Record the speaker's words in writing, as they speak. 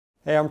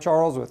Hey, I'm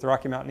Charles with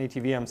Rocky Mountain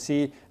ATV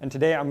MC, and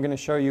today I'm going to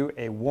show you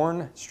a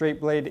Warn straight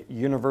blade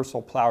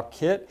universal plow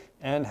kit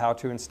and how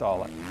to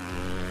install it.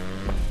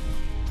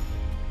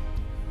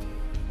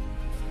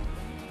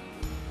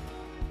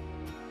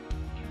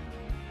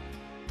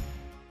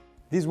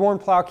 These Warn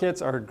plow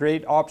kits are a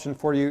great option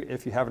for you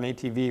if you have an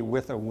ATV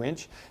with a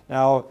winch.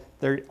 Now,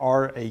 they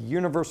are a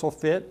universal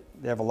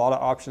fit. They have a lot of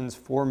options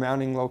for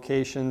mounting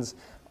locations,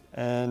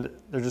 and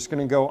they're just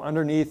going to go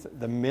underneath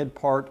the mid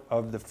part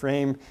of the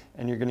frame,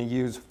 and you're going to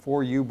use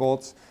 4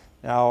 U-bolts.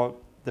 Now,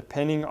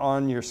 depending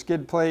on your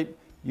skid plate,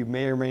 you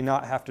may or may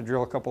not have to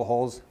drill a couple of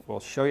holes.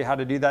 We'll show you how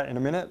to do that in a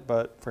minute,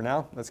 but for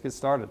now, let's get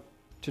started.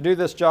 To do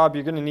this job,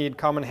 you're going to need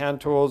common hand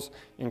tools,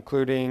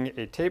 including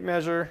a tape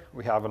measure.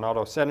 We have an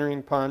auto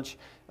centering punch,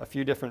 a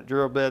few different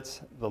drill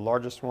bits. The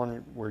largest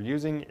one we're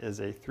using is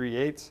a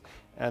 3/8,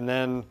 and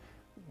then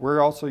we're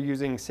also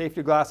using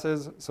safety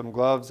glasses, some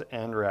gloves,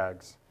 and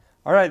rags.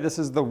 All right, this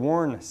is the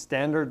Warn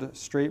standard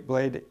straight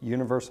blade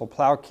universal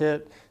plow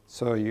kit.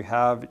 So you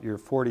have your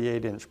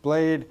 48-inch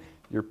blade,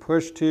 your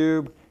push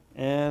tube,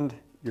 and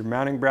your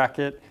mounting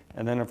bracket,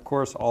 and then of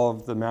course all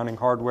of the mounting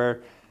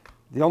hardware.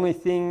 The only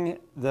thing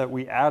that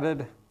we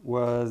added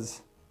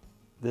was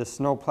this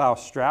snow plow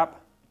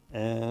strap,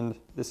 and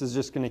this is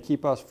just going to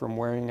keep us from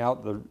wearing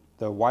out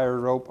the wire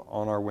rope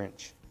on our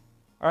winch.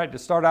 All right, to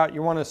start out,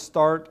 you want to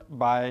start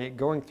by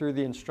going through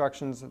the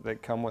instructions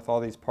that come with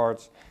all these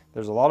parts.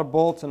 There's a lot of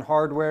bolts and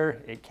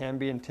hardware. It can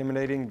be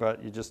intimidating,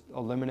 but you just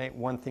eliminate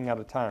one thing at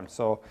a time.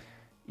 So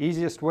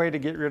easiest way to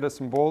get rid of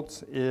some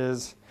bolts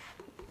is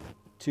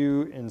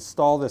to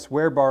install this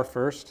wear bar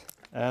first,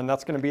 and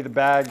that's going to be the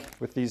bag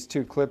with these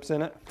 2 clips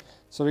in it.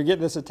 So to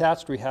get this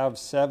attached, we have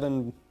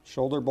 7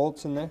 shoulder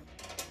bolts in there.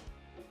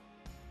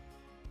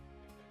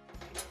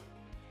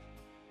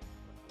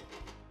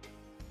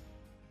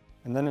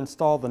 And then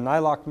install the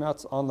nylock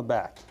nuts on the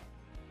back.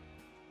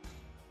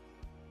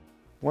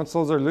 Once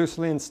those are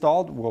loosely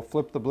installed, we'll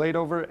flip the blade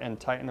over and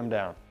tighten them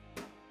down.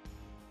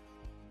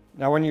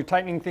 Now, when you're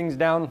tightening things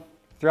down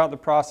throughout the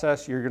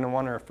process, you're going to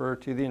want to refer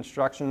to the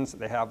instructions.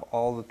 They have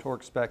all the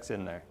torque specs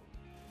in there.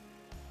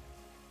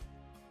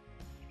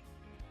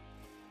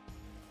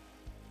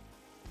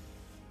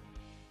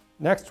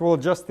 Next, we'll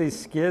adjust these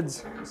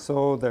skids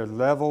so they're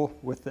level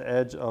with the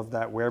edge of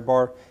that wear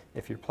bar.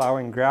 If you're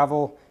plowing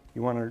gravel,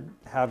 you want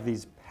to have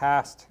these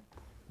past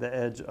the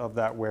edge of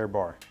that wear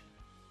bar.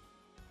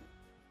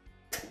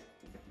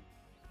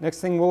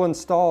 Next thing we'll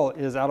install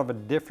is out of a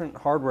different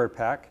hardware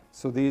pack.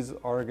 So these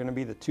are going to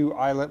be the 2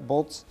 eyelet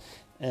bolts,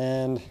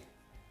 and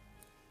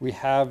we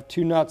have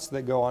 2 nuts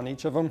that go on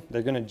each of them.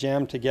 They're going to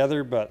jam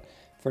together, but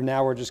for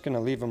now we're just going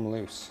to leave them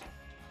loose.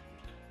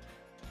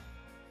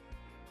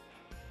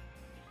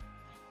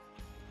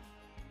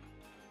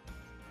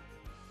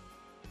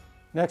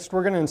 Next,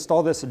 we're going to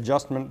install this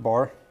adjustment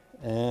bar,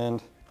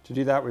 and to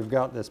do that we've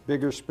got this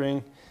bigger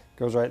spring,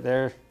 goes right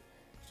there.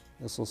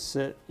 This will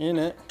sit in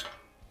it,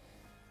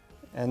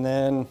 and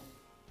then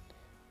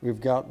we've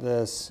got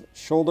this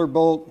shoulder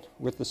bolt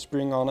with the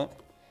spring on it.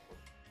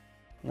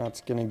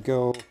 That's going to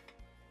go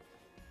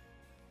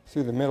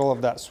through the middle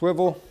of that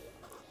swivel.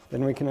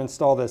 Then we can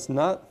install this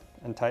nut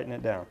and tighten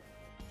it down.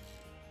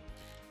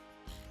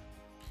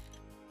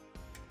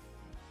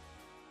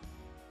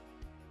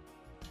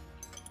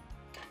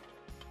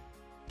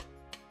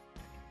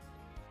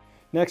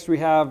 Next, we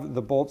have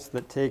the bolts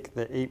that take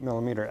the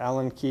 8mm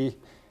Allen key.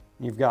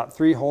 You've got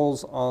 3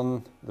 holes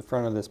on the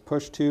front of this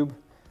push tube.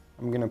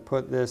 I'm going to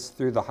put this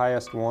through the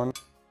highest one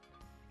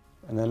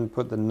and then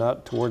put the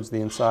nut towards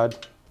the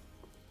inside.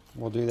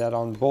 We'll do that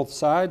on both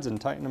sides and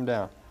tighten them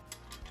down.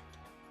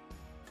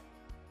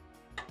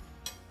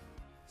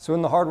 So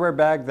in the hardware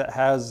bag that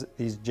has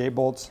these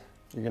J-bolts,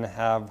 you're going to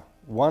have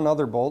 1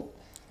 other bolt,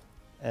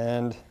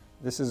 and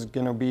this is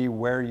going to be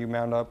where you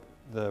mount up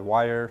the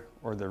wire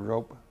or the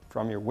rope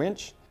from your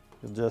winch.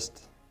 You'll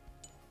just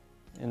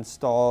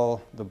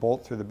install the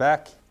bolt through the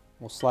back.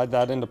 We'll slide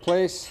that into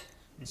place,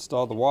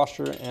 install the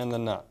washer and the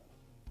nut.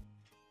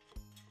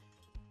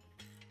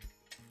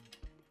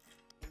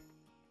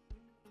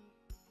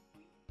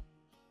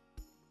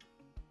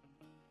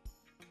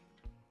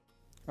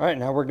 All right,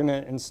 now we're going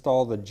to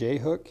install the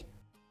J-hook.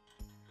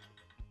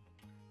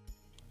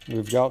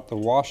 We've got the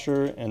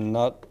washer and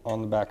nut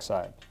on the back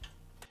side,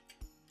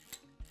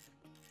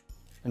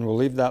 and we'll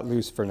leave that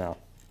loose for now.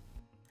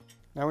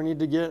 Now we need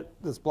to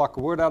get this block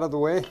of wood out of the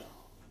way.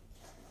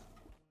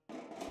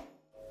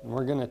 And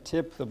we're going to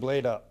tip the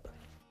blade up.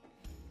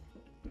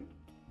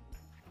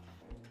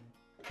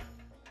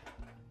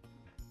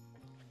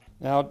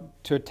 Now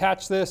to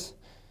attach this,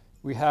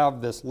 we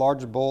have this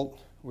large bolt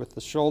with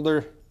the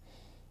shoulder,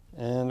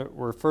 and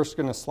we're first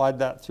going to slide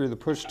that through the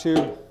push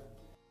tube.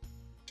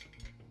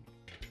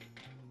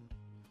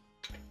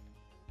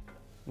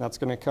 That's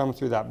going to come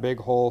through that big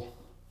hole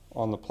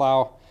on the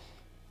plow.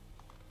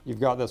 You've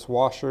got this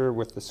washer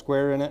with the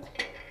square in it.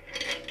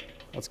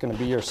 That's going to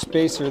be your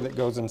spacer that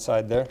goes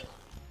inside there.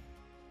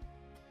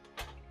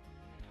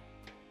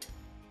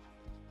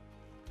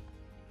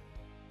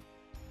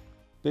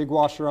 Big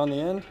washer on the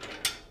end,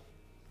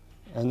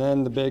 and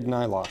then the big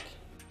nylock.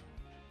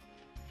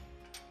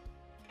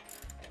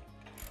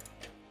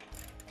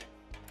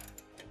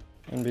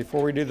 And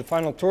before we do the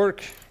final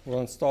torque,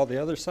 we'll install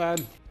the other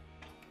side.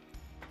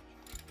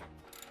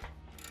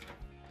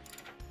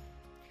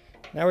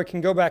 Now we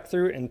can go back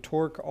through and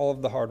torque all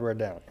of the hardware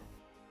down.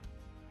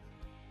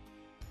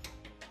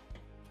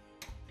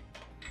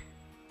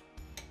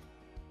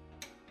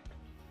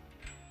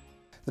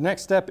 The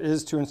next step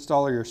is to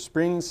install your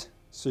springs.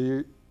 So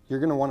you're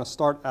going to want to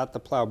start at the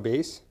plow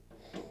base.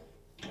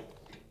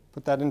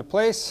 Put that into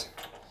place.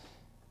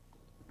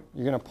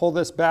 You're going to pull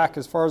this back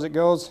as far as it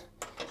goes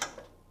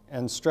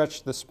and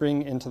stretch the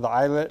spring into the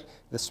eyelet.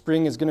 The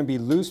spring is going to be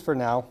loose for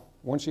now.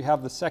 Once you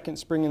have the second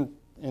spring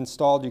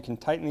installed, you can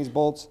tighten these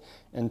bolts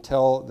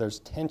until there's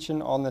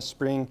tension on the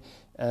spring,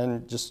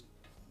 and just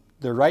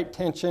the right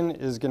tension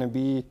is going to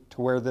be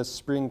to where this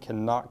spring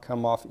cannot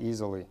come off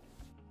easily.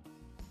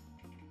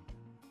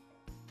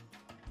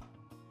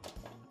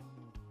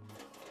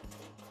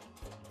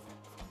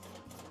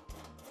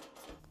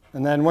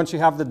 And then once you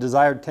have the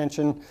desired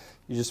tension,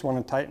 you just want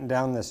to tighten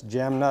down this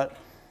jam nut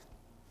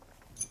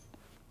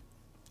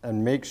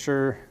and make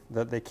sure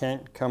that they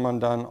can't come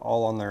undone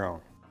all on their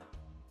own.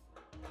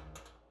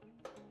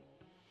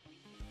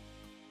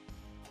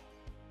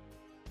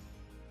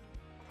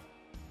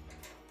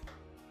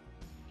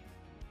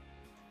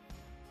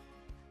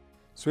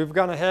 So we've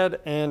gone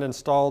ahead and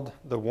installed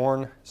the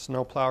worn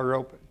snowplow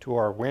rope to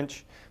our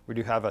winch. We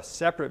do have a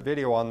separate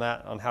video on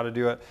that, on how to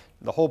do it.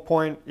 The whole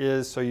point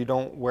is so you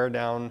don't wear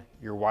down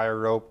your wire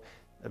rope.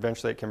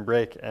 Eventually it can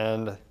break,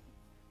 and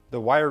the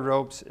wire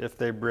ropes, if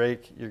they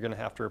break, you're gonna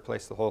have to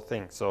replace the whole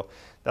thing. So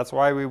that's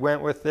why we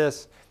went with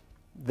this.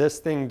 This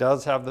thing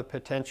does have the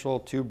potential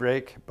to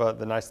break, but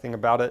the nice thing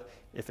about it,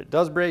 if it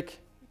does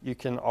break, you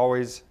can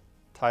always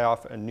tie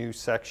off a new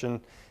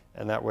section,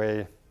 and that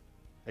way,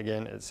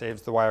 again, it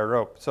saves the wire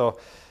rope. So at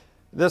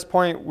this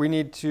point, we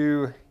need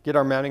to get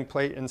our mounting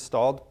plate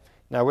installed.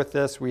 Now with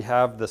this, we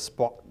have the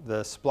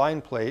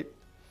spline plate.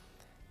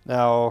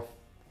 Now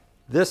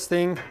this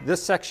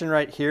section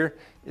right here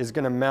is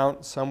going to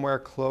mount somewhere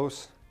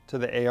close to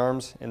the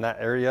A-arms in that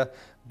area,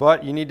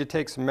 but you need to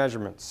take some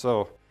measurements.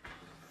 So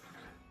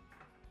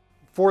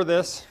for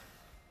this,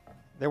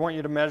 they want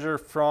you to measure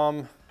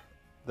from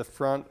the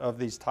front of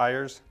these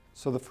tires.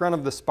 So the front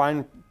of the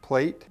spine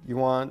plate, you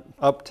want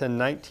up to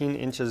 19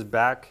 inches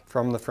back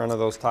from the front of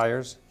those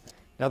tires.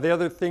 Now the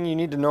other thing you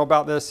need to know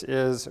about this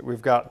is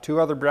we've got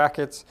two other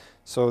brackets.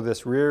 So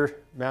this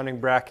rear mounting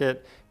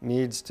bracket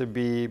needs to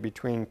be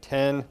between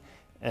 10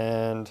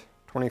 and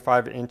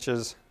 25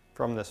 inches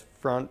from this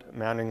front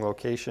mounting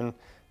location.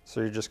 So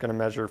you're just going to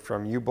measure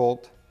from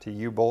U-bolt to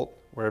U-bolt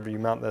wherever you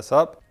mount this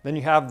up. Then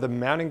you have the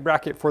mounting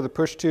bracket for the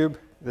push tube.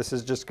 This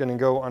is just going to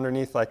go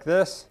underneath like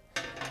this.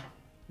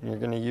 And you're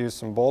going to use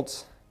some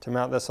bolts to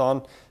mount this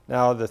on.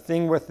 Now the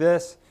thing with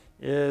this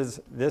is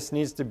this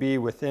needs to be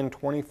within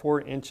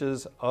 24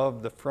 inches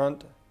of the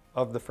front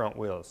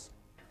wheels.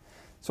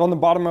 So on the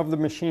bottom of the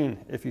machine,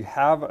 if you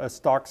have a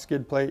stock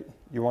skid plate,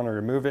 you want to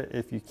remove it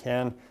if you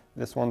can.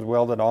 This one's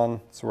welded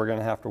on, so we're going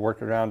to have to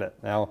work around it.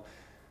 Now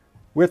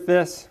with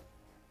this,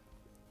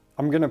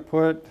 I'm going to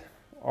put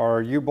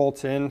our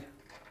U-bolts in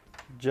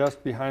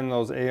just behind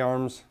those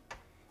A-arms,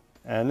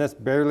 and this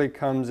barely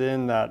comes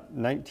in that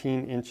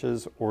 19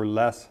 inches or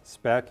less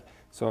spec.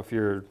 So if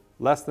you're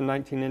less than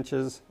 19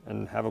 inches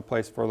and have a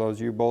place for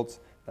those U-bolts,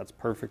 that's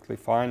perfectly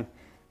fine.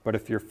 But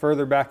if you're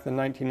further back than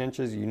 19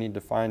 inches, you need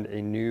to find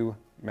a new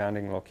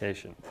mounting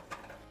location.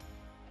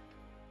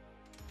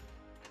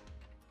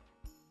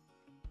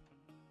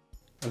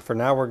 And for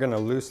now, we're going to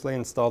loosely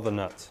install the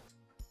nuts.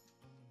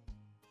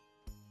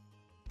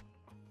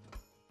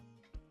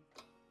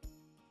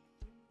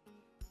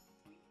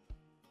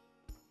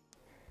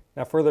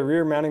 Now for the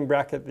rear mounting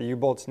bracket, the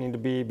U-bolts need to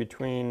be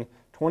between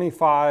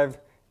 25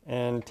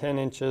 and 10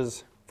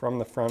 inches from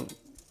the front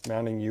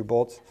mounting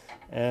U-bolts.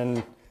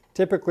 And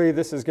typically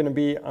this is going to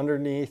be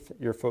underneath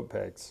your foot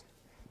pegs.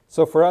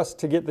 So for us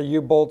to get the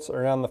U-bolts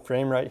around the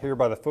frame right here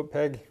by the foot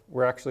peg,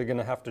 we're actually going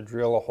to have to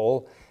drill a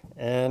hole.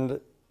 And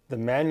the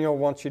manual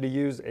wants you to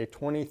use a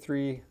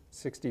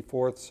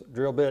 23/64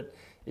 drill bit.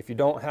 If you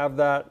don't have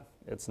that,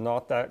 it's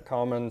not that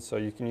common, so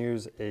you can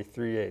use a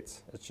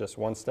 3/8. It's just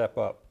one step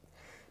up.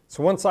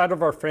 So one side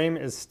of our frame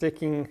is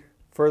sticking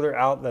further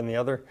out than the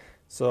other.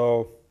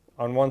 So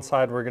on one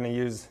side, we're going to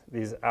use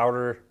these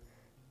outer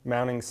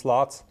mounting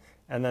slots.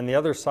 And then the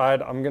other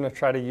side, I'm going to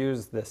try to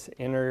use this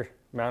inner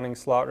mounting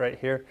slot right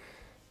here.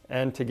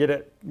 And to get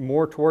it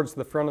more towards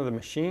the front of the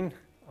machine,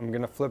 I'm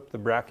going to flip the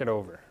bracket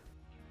over.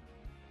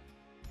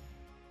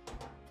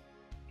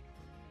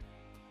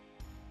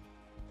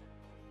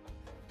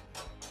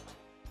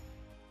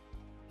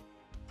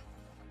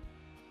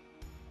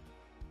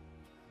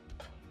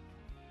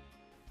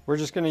 We're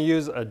just going to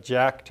use a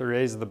jack to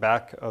raise the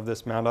back of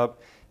this mount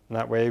up, and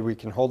that way we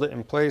can hold it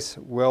in place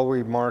while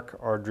we mark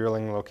our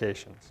drilling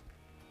locations.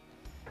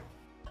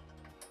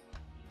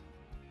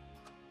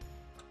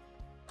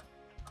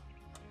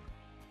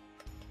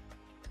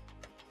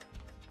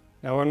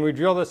 Now when we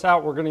drill this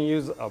out, we're going to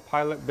use a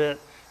pilot bit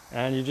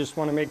And you just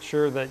want to make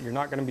sure that you're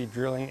not going to be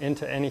drilling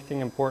into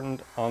anything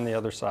important on the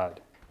other side.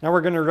 Now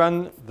we're going to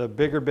run the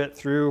bigger bit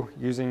through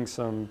using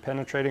some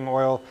penetrating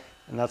oil,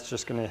 and that's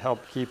just going to help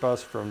keep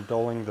us from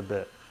dulling the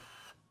bit.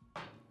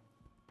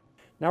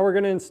 Now we're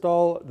going to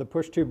install the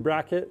push tube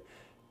bracket.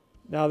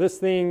 Now this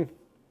thing,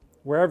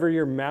 wherever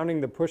you're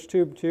mounting the push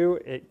tube to,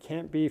 it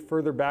can't be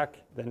further back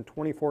than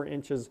 24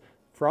 inches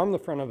from the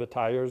front of the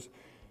tires.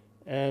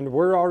 And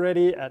we're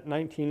already at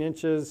 19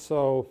 inches,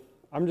 so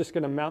I'm just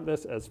going to mount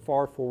this as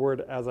far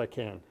forward as I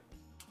can.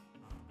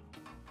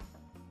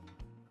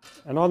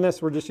 And on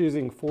this, we're just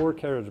using 4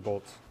 carriage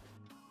bolts.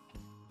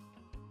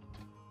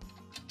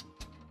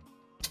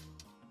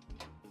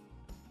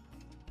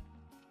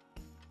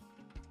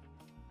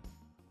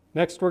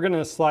 Next, we're going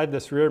to slide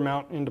this rear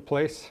mount into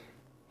place.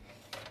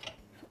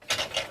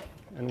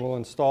 And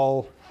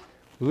we'll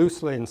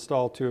loosely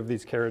install 2 of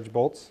these carriage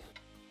bolts.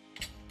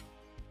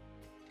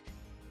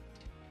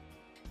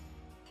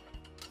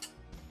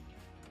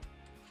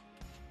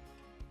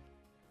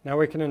 Now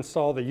we can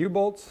install the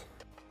U-bolts.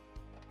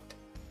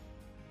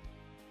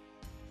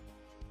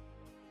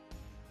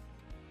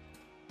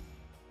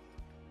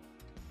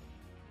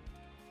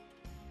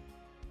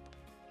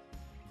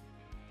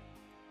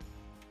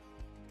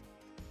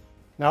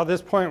 Now at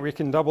this point we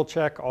can double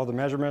check all the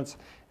measurements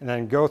and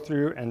then go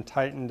through and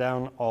tighten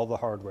down all the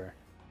hardware.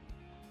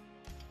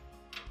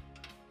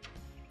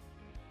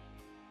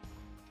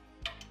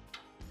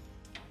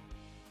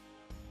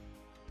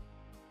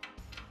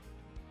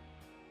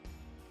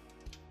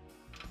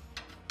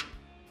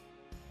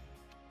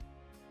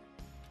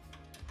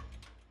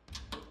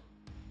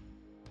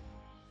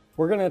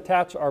 We're going to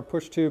attach our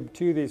push tube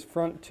to these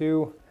front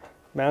 2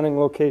 mounting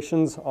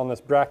locations on this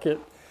bracket.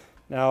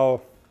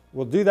 Now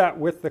we'll do that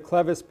with the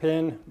clevis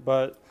pin,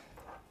 but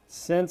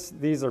since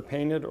these are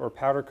painted or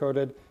powder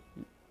coated,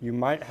 you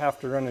might have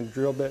to run a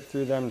drill bit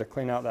through them to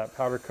clean out that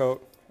powder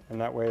coat,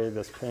 and that way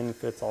this pin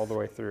fits all the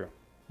way through.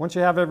 Once you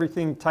have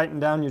everything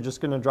tightened down, you're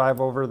just going to drive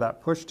over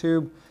that push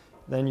tube,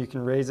 then you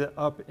can raise it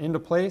up into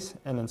place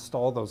and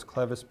install those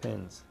clevis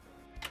pins.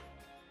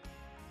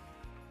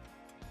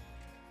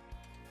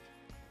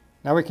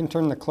 Now we can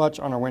turn the clutch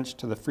on our winch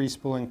to the free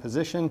spooling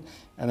position,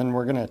 and then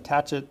we're going to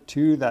attach it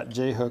to that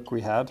J-hook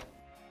we had.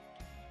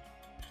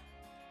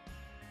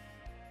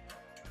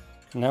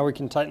 Now we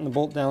can tighten the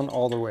bolt down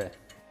all the way.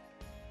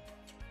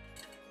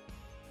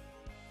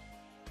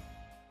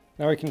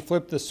 Now we can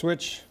flip the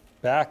switch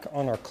back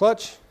on our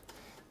clutch,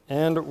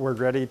 and we're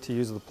ready to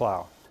use the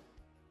plow.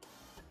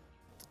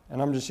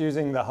 And I'm just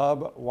using the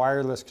Hub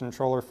wireless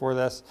controller for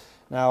this.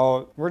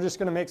 Now we're just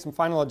going to make some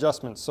final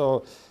adjustments.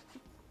 So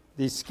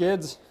these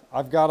skids,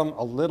 I've got them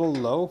a little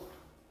low,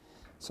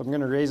 so I'm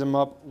going to raise them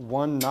up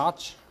 1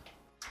 notch.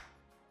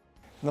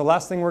 And the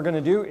last thing we're going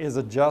to do is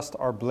adjust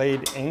our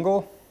blade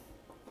angle.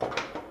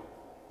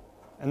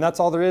 And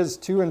that's all there is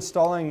to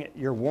installing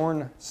your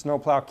Warn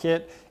snowplow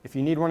kit. If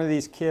you need one of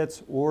these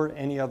kits or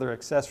any other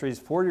accessories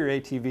for your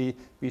ATV,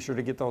 be sure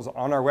to get those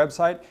on our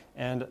website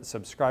and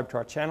subscribe to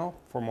our channel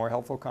for more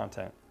helpful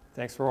content.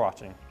 Thanks for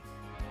watching.